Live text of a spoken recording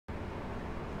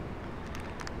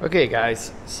Okay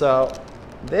guys, so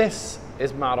this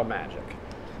is Model Magic.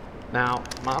 Now,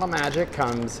 Model Magic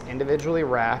comes individually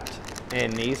wrapped in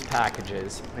these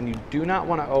packages, and you do not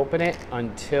want to open it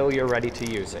until you're ready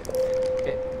to use it.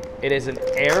 It is an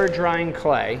air drying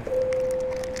clay,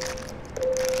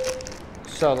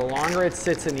 so the longer it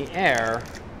sits in the air,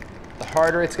 the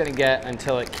harder it's going to get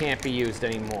until it can't be used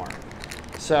anymore.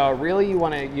 So really you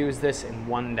want to use this in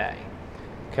one day.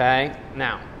 Okay,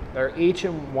 now they're each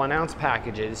in 1 ounce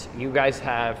packages. You guys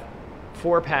have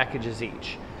 4 packages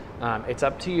each. It's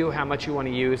up to you how much you want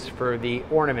to use for the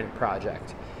ornament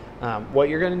project. What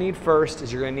you're going to need first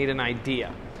is you're going to need an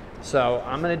idea. So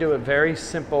I'm going to do a very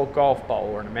simple golf ball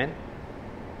ornament.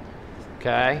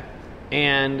 Okay,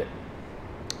 and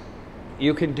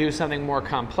you can do something more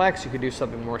complex, you can do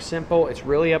something more simple. It's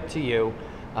really up to you.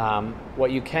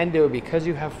 What you can do, because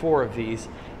you have 4 of these,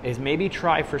 is maybe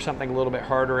try for something a little bit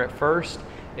harder at first.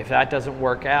 If that doesn't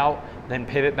work out, then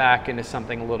pivot back into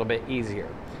something a little bit easier.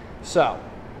 So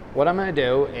what I'm going to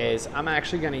do is I'm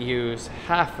actually going to use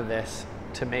half of this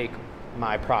to make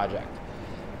my project.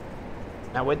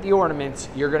 Now with the ornaments,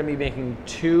 you're going to be making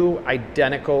 2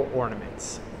 identical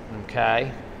ornaments.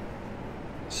 Okay,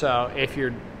 so if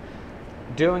you're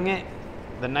doing it,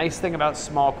 the nice thing about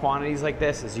small quantities like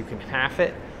this is you can half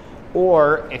it,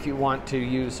 or if you want to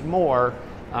use more,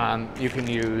 you can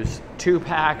use 2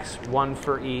 packs, 1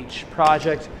 for each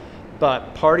project,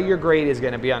 but part of your grade is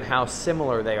going to be on how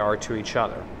similar they are to each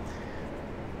other.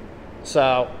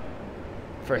 So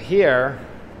for here,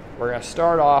 we're going to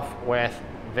start off with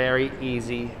very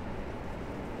easy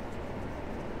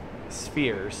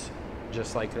spheres,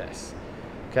 just like this.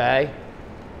 Okay,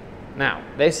 now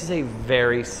this is a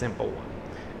very simple one.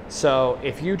 So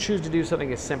if you choose to do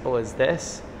something as simple as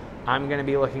this, I'm going to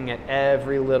be looking at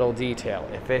every little detail.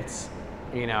 If it's,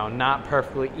 you know, not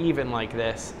perfectly even like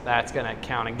this, that's going to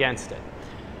count against it.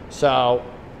 So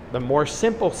the more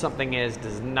simple something is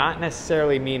does not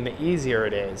necessarily mean the easier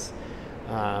it is.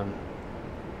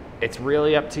 It's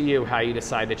really up to you how you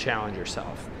decide to challenge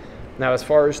yourself. Now as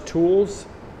far as tools,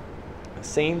 the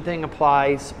same thing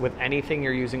applies with anything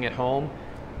you're using at home.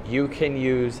 You can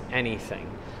use anything.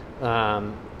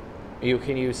 You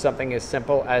can use something as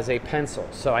simple as a pencil.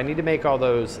 So I need to make all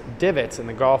those divots in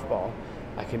the golf ball.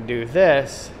 I can do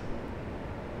this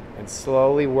and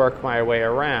slowly work my way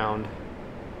around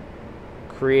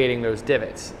creating those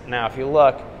divots. Now if you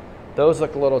look, those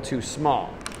look a little too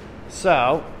small.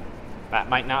 So that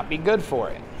might not be good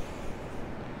for it.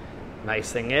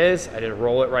 Nice thing is, I just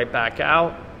roll it right back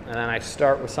out and then I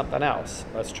start with something else.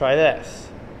 Let's try this.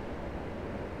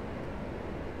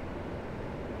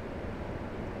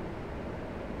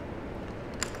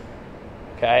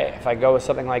 Okay, if I go with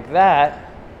something like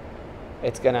that,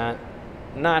 it's gonna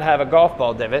not have a golf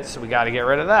ball divot, so we gotta get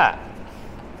rid of that.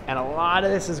 And a lot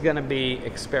of this is gonna be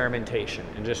experimentation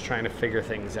and just trying to figure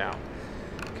things out,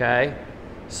 okay?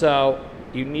 So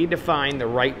you need to find the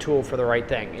right tool for the right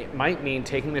thing. It might mean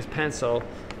taking this pencil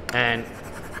and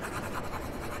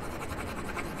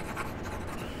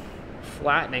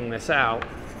flattening this out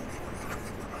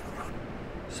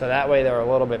so that way they're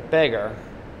a little bit bigger.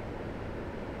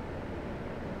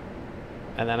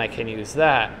 And then I can use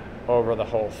that over the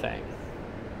whole thing.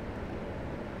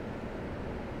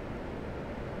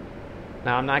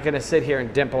 Now I'm not going to sit here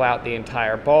and dimple out the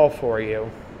entire ball for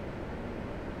you,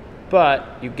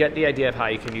 but you get the idea of how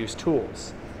you can use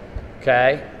tools.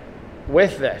 Okay?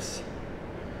 With this,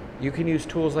 you can use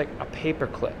tools like a paper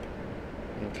clip.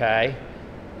 Okay?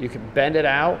 You can bend it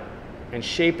out and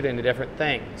shape it into different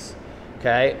things.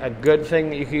 Okay? A good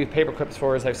thing that you can use paper clips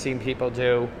for is I've seen people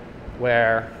do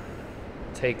where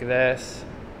take this,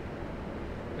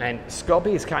 and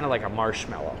Sculpey is kind of like a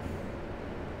marshmallow.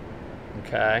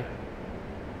 Okay,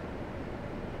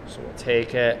 so we'll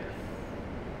take it,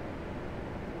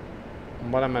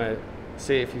 and what I'm going to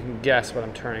see if you can guess what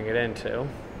I'm turning it into.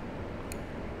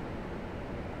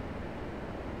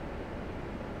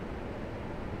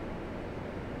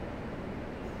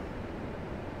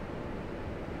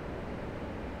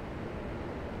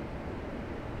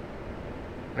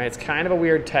 And it's kind of a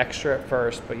weird texture at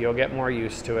first, but you'll get more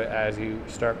used to it as you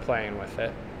start playing with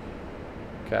it.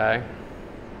 Okay.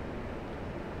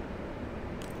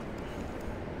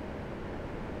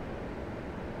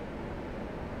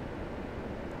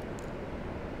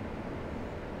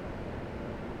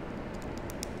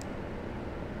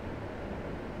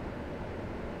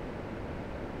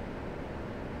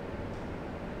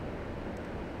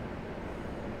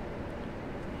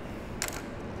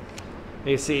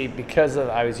 You see, because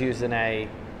I was using a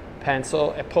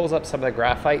pencil, it pulls up some of the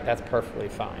graphite. That's perfectly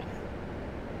fine.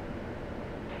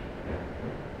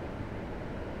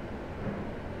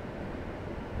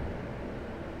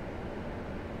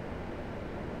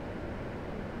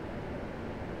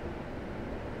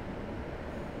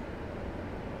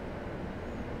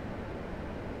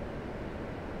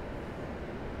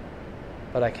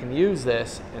 but I can use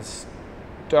this and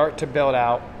start to build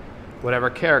out whatever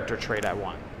character trait I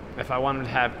want. If I wanted to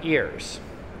have ears,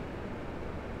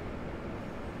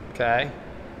 okay,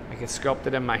 I can sculpt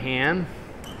it in my hand.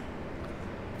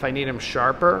 If I need them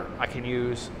sharper, I can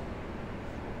use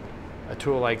a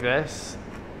tool like this.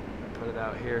 Put it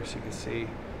out here so you can see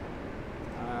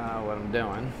what I'm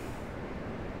doing.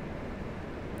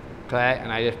 Okay,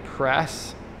 and I just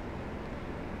press.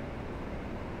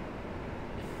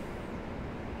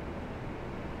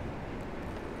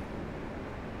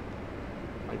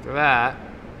 Like that,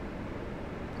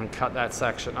 and cut that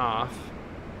section off.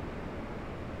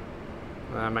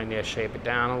 And I might need to shape it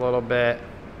down a little bit.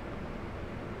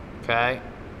 Okay.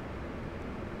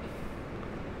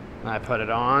 And I put it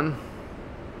on.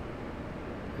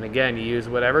 And again, you use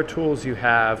whatever tools you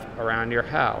have around your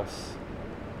house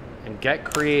and get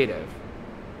creative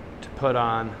to put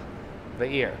on the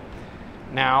ear.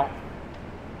 Now,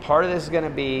 part of this is going to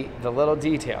be the little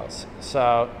details.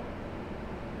 So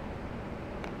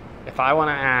if I want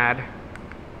to add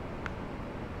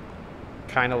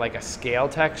kind of like a scale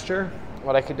texture,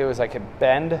 what I could do is I could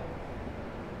bend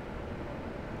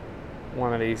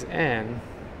one of these in,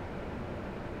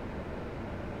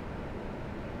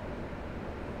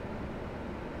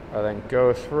 or then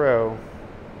go through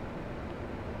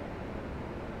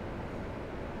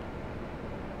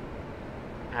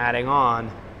adding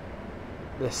on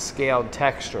this scaled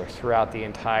texture throughout the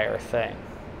entire thing.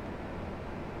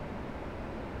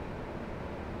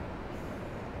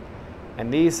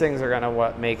 And these things are going to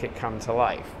what make it come to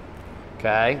life.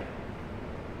 Okay?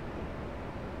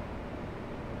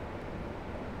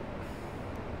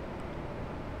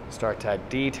 Start to add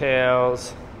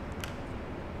details.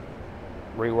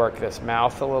 Rework this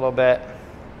mouth a little bit.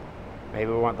 Maybe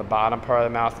we want the bottom part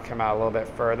of the mouth to come out a little bit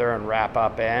further and wrap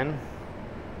up in.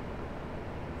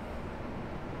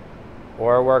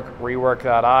 Or rework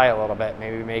that eye a little bit.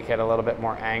 Maybe make it a little bit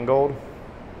more angled.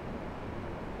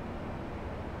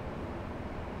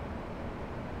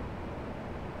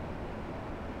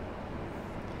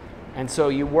 And so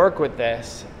you work with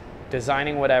this,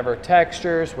 designing whatever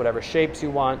textures, whatever shapes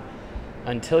you want,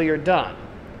 until you're done.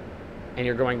 And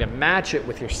you're going to match it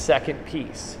with your second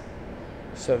piece.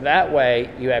 So that way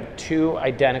you have two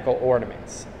identical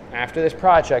ornaments. After this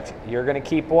project, you're going to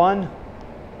keep one,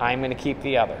 I'm going to keep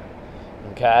the other.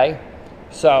 Okay?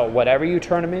 So whatever you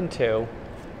turn them into,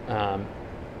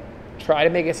 try to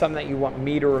make it something that you want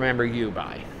me to remember you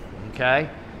by. Okay?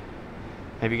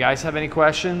 If you guys have any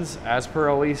questions, as per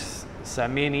always,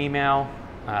 send me an email.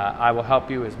 I will help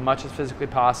you as much as physically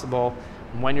possible.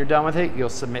 When you're done with it, you'll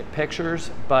submit pictures,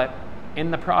 but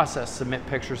in the process, submit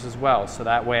pictures as well. So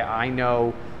that way I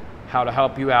know how to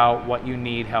help you out, what you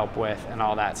need help with, and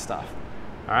all that stuff.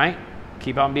 All right?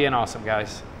 Keep on being awesome,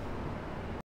 guys.